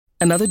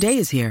Another day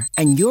is here,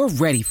 and you're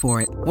ready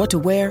for it. What to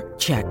wear?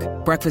 Check.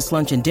 Breakfast,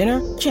 lunch, and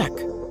dinner? Check.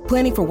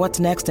 Planning for what's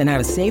next and how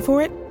to save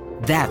for it?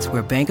 That's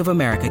where Bank of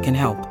America can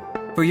help.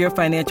 For your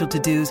financial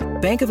to-dos,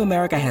 Bank of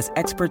America has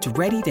experts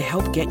ready to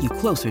help get you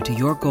closer to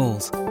your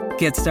goals.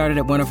 Get started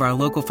at one of our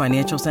local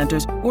financial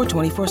centers or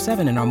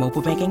 24/7 in our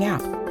mobile banking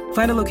app.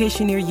 Find a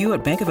location near you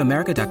at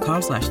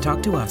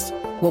bankofamerica.com/talktous.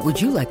 What would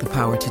you like the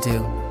power to do?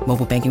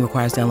 Mobile banking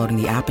requires downloading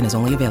the app and is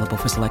only available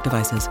for select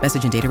devices.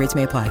 Message and data rates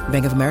may apply.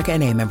 Bank of America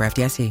N.A., member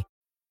FDIC.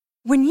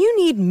 When you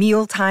need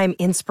mealtime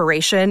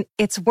inspiration,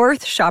 it's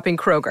worth shopping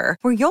Kroger,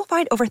 where you'll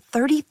find over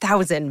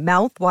 30,000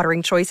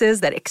 mouth-watering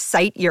choices that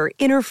excite your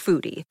inner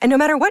foodie. And no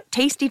matter what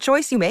tasty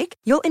choice you make,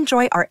 you'll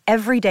enjoy our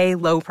everyday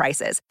low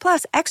prices,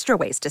 plus extra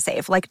ways to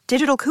save, like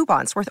digital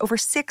coupons worth over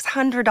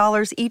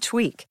 $600 each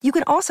week. You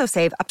can also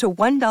save up to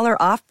 $1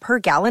 off per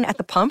gallon at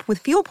the pump with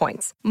fuel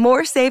points.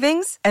 More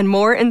savings and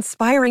more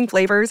inspiring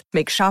flavors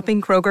make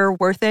shopping Kroger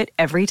worth it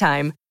every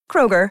time.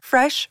 Kroger,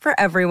 fresh for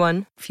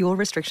everyone. Fuel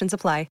restrictions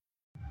apply.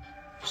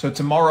 So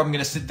tomorrow I'm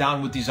going to sit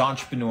down with these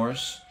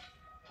entrepreneurs,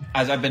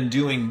 as I've been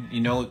doing,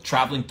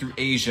 traveling through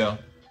Asia,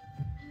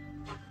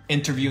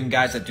 interviewing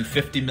guys that do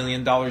 $50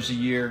 million a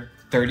year,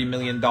 $30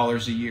 million a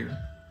year,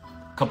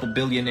 a couple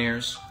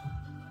billionaires.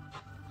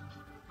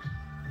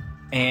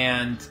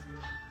 And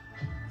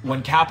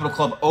when Capital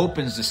Club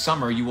opens this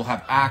summer, you will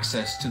have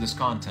access to this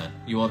content.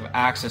 You will have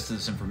access to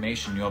this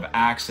information. You'll have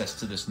access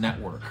to this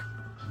network.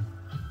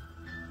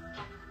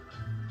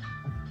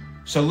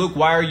 So Luke,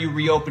 why are you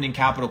reopening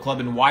Capital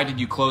Club, and why did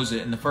you close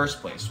it in the first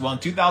place? Well, in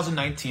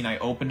 2019, I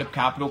opened up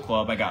Capital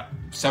Club. I got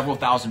several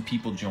thousand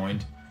people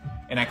joined,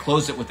 and I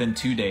closed it within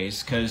 2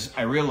 days because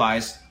I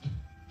realized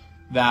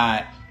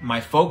that my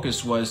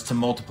focus was to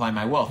multiply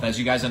my wealth. As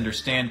you guys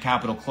understand,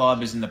 Capital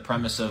Club is in the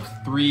premise of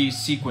 3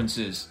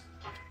 sequences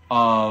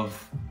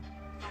of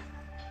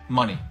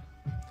money: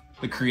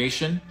 the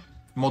creation,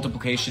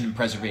 multiplication, and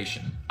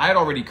preservation. I had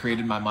already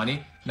created my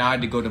money. Now I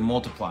had to go to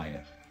multiply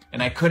it.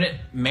 And I couldn't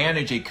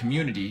manage a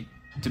community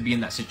to be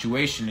in that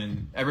situation.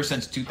 And ever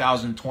since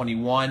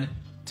 2021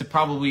 to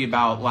probably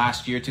about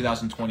last year,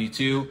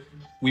 2022,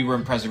 we were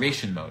in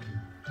preservation mode.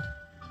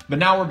 But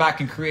now we're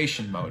back in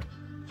creation mode.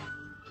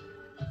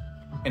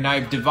 And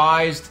I've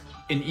devised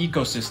an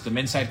ecosystem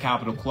inside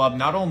Capital Club,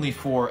 not only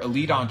for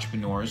elite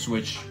entrepreneurs,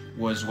 which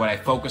was what I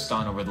focused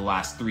on over the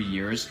last 3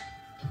 years,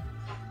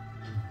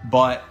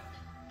 but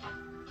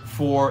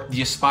for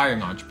the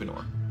aspiring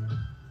entrepreneur.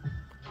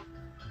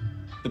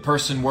 The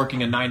person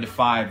working a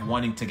 9-to-5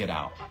 wanting to get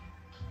out.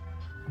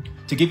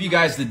 To give you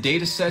guys the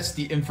data sets,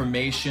 the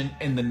information,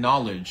 and the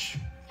knowledge,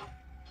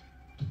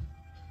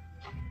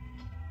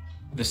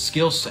 the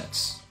skill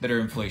sets that are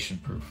inflation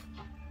proof,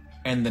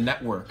 and the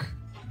network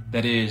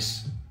that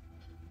is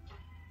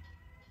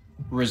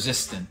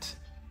resistant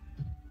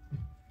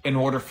in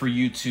order for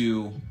you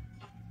to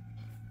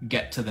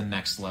get to the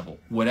next level,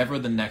 whatever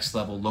the next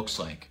level looks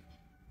like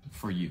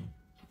for you.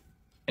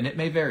 And it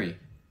may vary.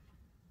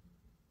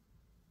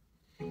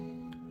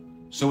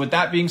 So with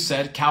that being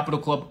said, Capital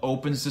Club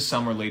opens this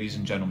summer, ladies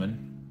and gentlemen.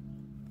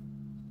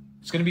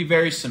 It's going to be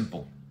very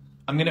simple.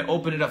 I'm going to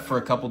open it up for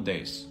a couple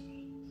days.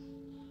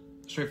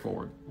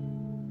 Straightforward.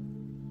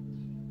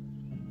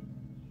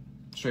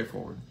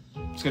 Straightforward.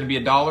 It's going to be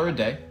 $1 a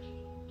day.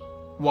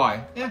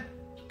 Why?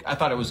 I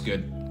thought it was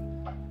good.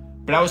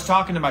 But I was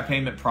talking to my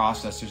payment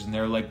processors, and they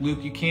were like,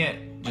 Luke, you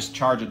can't just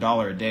charge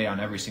 $1 a day on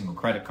every single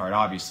credit card,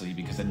 obviously,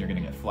 because then you're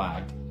going to get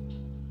flagged.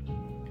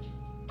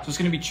 So it's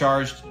going to be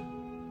charged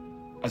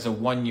as a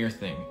 1-year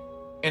thing.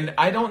 And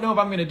I don't know if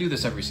I'm going to do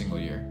this every single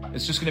year.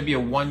 It's just going to be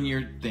a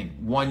 1-year thing.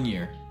 1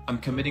 year. I'm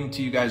committing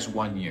to you guys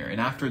 1 year. And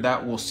after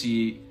that, we'll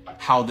see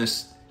how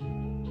this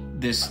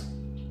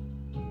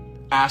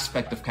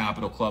aspect of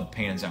Capital Club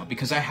pans out.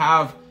 Because I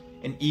have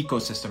an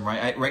ecosystem,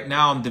 right? Right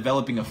now, I'm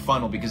developing a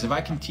funnel. Because if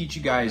I can teach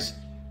you guys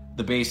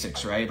the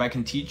basics, right? If I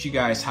can teach you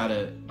guys how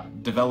to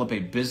develop a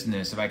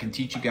business, if I can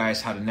teach you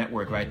guys how to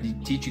network, if I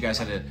can teach you guys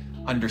how to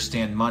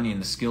understand money and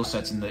the skill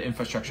sets and the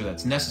infrastructure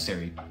that's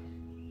necessary,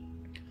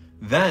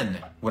 then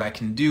what I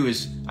can do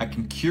is I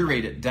can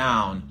curate it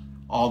down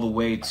all the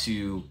way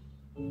to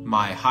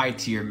my high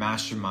tier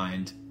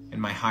mastermind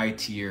and my high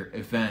tier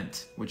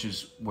event, which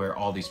is where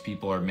all these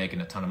people are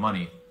making a ton of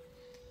money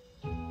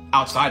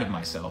outside of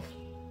myself.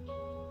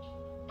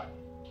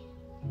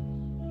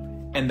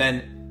 And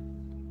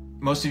then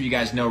most of you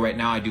guys know right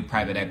now I do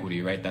private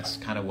equity, right? That's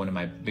kind of one of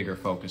my bigger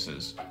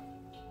focuses.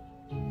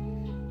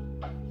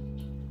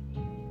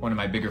 One of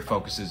my bigger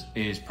focuses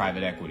is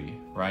private equity,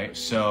 right?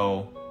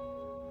 So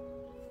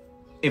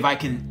if I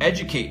can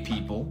educate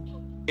people,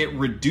 it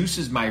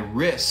reduces my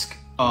risk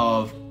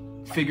of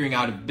figuring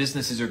out if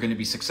businesses are going to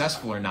be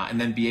successful or not, and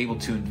then be able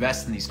to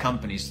invest in these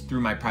companies through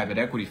my private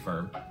equity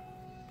firm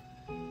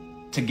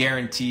to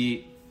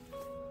guarantee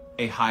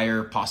a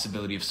higher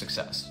possibility of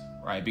success,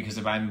 right? Because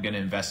if I'm going to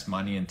invest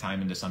money and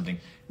time into something,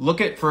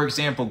 for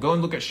example, go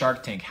and look at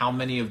Shark Tank, how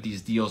many of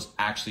these deals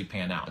actually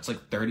pan out. It's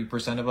like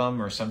 30% of them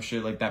or some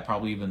shit like that,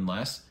 probably even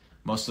less.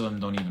 Most of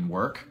them don't even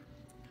work.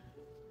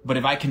 But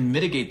if I can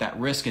mitigate that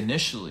risk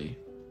initially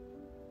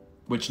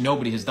which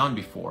nobody has done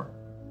before,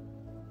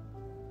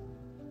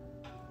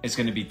 is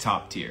going to be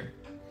top tier.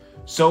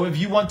 So if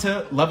you want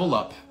to level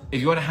up, if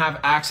you want to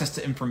have access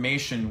to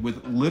information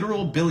with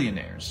literal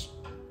billionaires,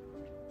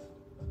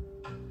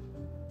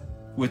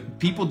 with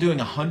people doing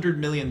 $100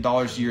 million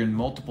a year in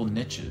multiple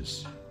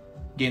niches,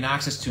 gain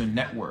access to a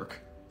network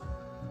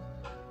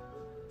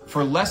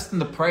for less than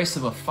the price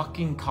of a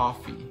fucking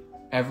coffee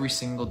every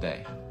single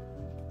day,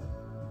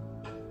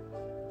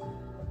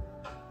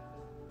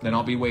 then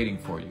I'll be waiting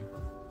for you.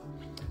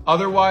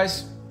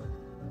 Otherwise,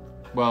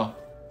 well,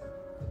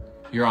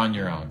 you're on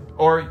your own,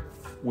 or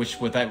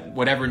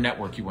whatever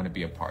network you want to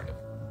be a part of.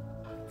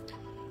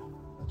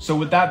 So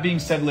with that being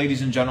said,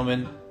 ladies and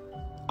gentlemen,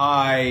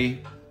 I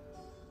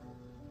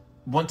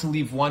want to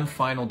leave one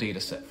final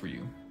data set for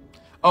you.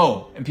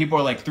 Oh, and people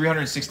are like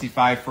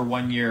 365 for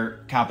 1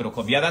 year Capital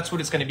Club. Yeah, that's what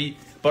it's going to be.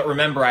 But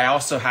remember, I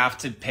also have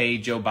to pay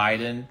Joe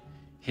Biden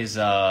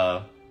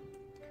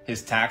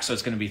his tax, so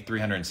it's going to be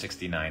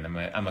 369. I'm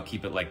gonna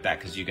keep it like that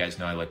because you guys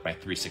know I like my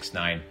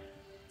 369.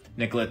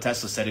 Nikola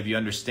Tesla said, if you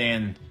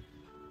understand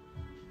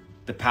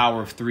the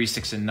power of 3,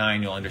 6, and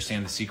 9, you'll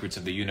understand the secrets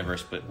of the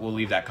universe. But we'll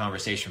leave that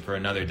conversation for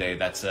another day.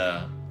 That's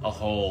a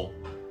whole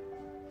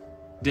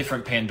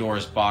different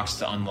Pandora's box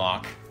to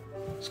unlock.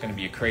 It's going to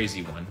be a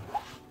crazy one.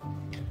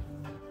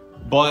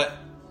 But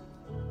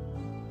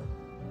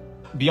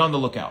be on the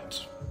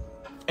lookout.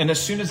 And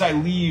as soon as I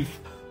leave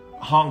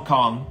Hong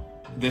Kong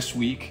this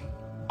week,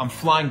 I'm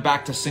flying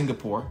back to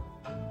Singapore,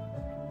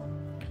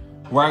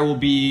 where I will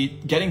be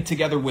getting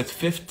together with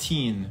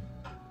 15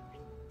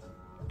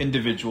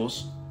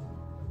 individuals,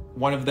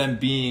 one of them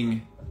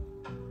being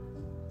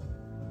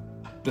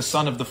the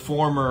son of the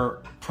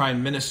former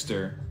Prime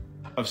Minister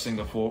of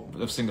Singapore,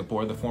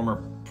 the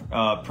former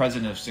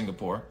president of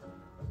Singapore,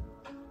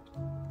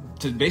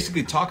 to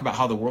basically talk about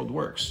how the world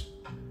works.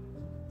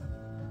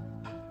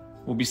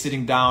 We'll be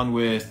sitting down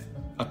with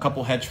a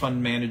couple hedge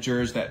fund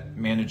managers that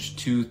manage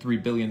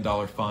 $2-3 billion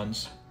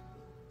funds.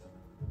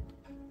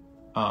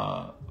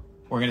 We're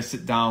going to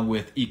sit down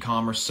with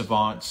e-commerce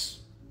savants,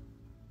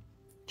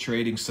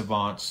 trading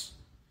savants,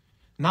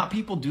 not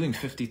people doing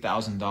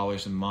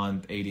 $50,000 a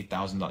month,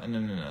 $80,000.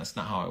 No, that's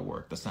not how I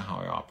work. That's not how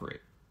I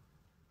operate.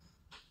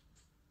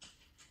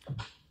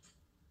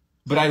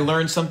 But I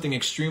learned something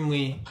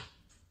extremely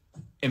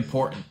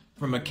important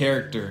from a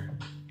character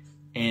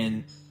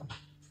in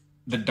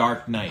The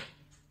Dark Knight,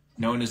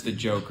 known as the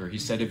Joker. He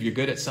said, if you're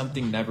good at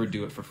something, never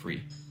do it for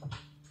free.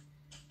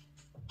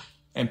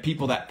 And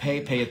people that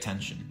pay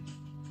attention,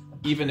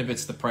 even if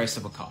it's the price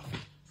of a coffee.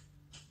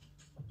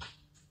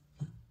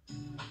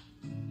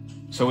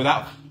 So with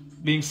that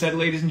being said,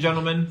 ladies and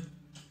gentlemen,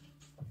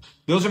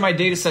 those are my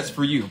data sets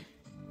for you.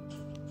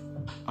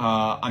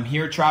 I'm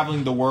here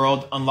traveling the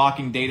world,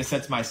 unlocking data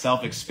sets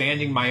myself,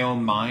 expanding my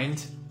own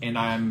mind, and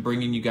I'm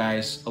bringing you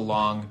guys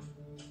along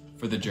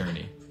for the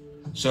journey.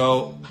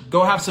 So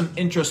go have some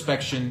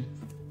introspection,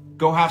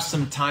 go have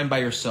some time by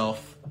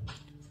yourself,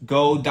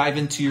 go dive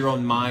into your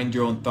own mind,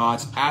 your own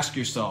thoughts, ask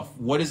yourself,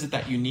 what is it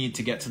that you need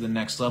to get to the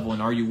next level,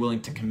 and are you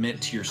willing to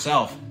commit to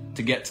yourself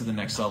to get to the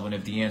next level? And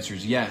if the answer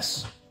is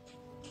yes,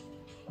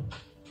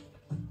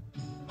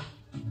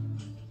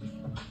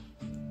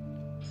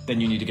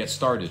 then you need to get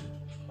started,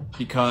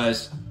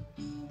 because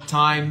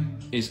time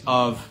is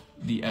of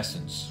the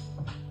essence.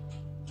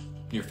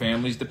 Your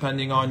family's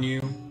depending on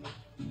you.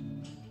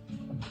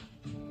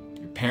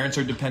 Your parents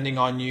are depending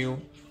on you.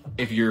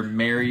 If you're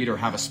married or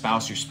have a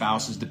spouse, your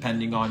spouse is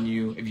depending on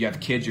you. If you have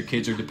kids, your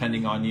kids are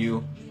depending on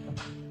you.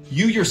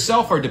 You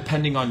yourself are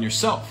depending on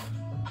yourself.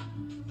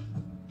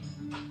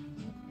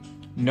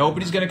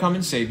 Nobody's going to come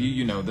and save you.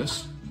 You know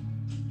this.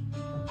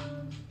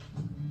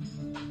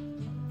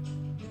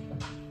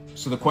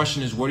 So the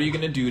question is, what are you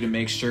going to do to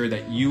make sure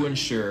that you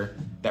ensure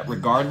that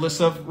regardless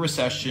of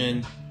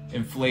recession,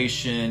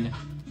 inflation,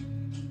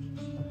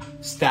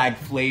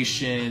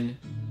 stagflation,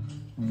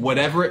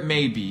 whatever it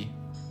may be,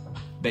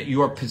 that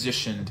you are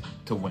positioned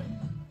to win?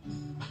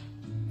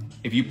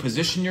 If you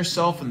position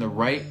yourself in the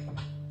right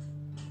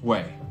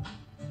way,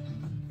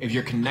 if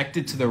you're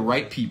connected to the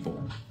right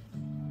people,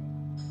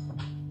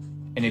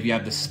 and if you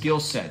have the skill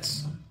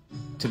sets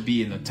to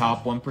be in the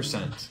top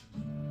 1%,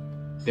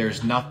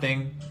 there's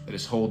nothing that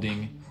is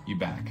holding you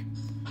back.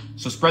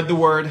 So spread the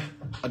word.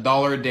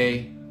 $1 a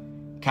day,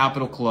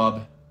 Capital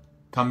Club,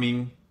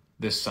 coming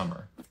this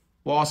summer.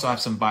 We'll also have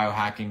some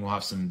biohacking. We'll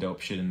have some dope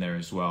shit in there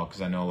as well,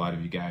 because I know a lot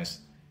of you guys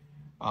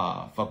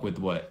fuck with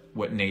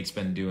what Nate's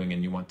been doing,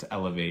 and you want to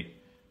elevate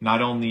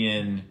not only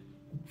in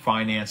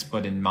finance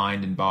but in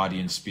mind and body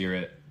and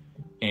spirit.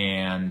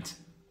 And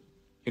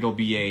it'll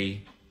be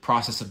a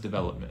process of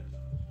development.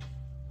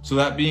 So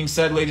that being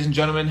said, ladies and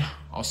gentlemen,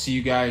 I'll see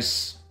you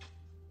guys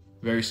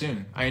very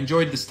soon. I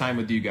enjoyed this time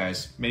with you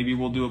guys. Maybe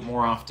we'll do it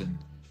more often.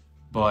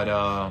 But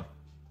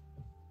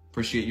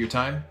appreciate your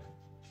time.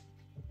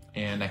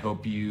 And I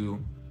hope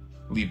you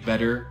leave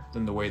better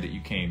than the way that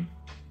you came.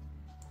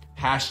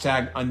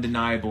 Hashtag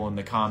undeniable in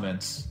the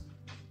comments.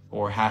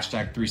 Or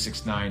hashtag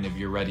 369 if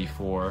you're ready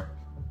for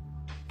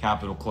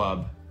Capital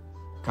Club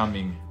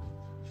coming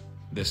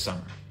this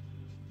summer.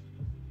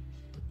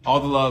 All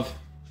the love,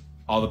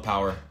 all the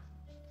power.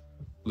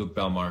 Luke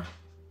Belmar,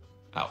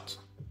 out.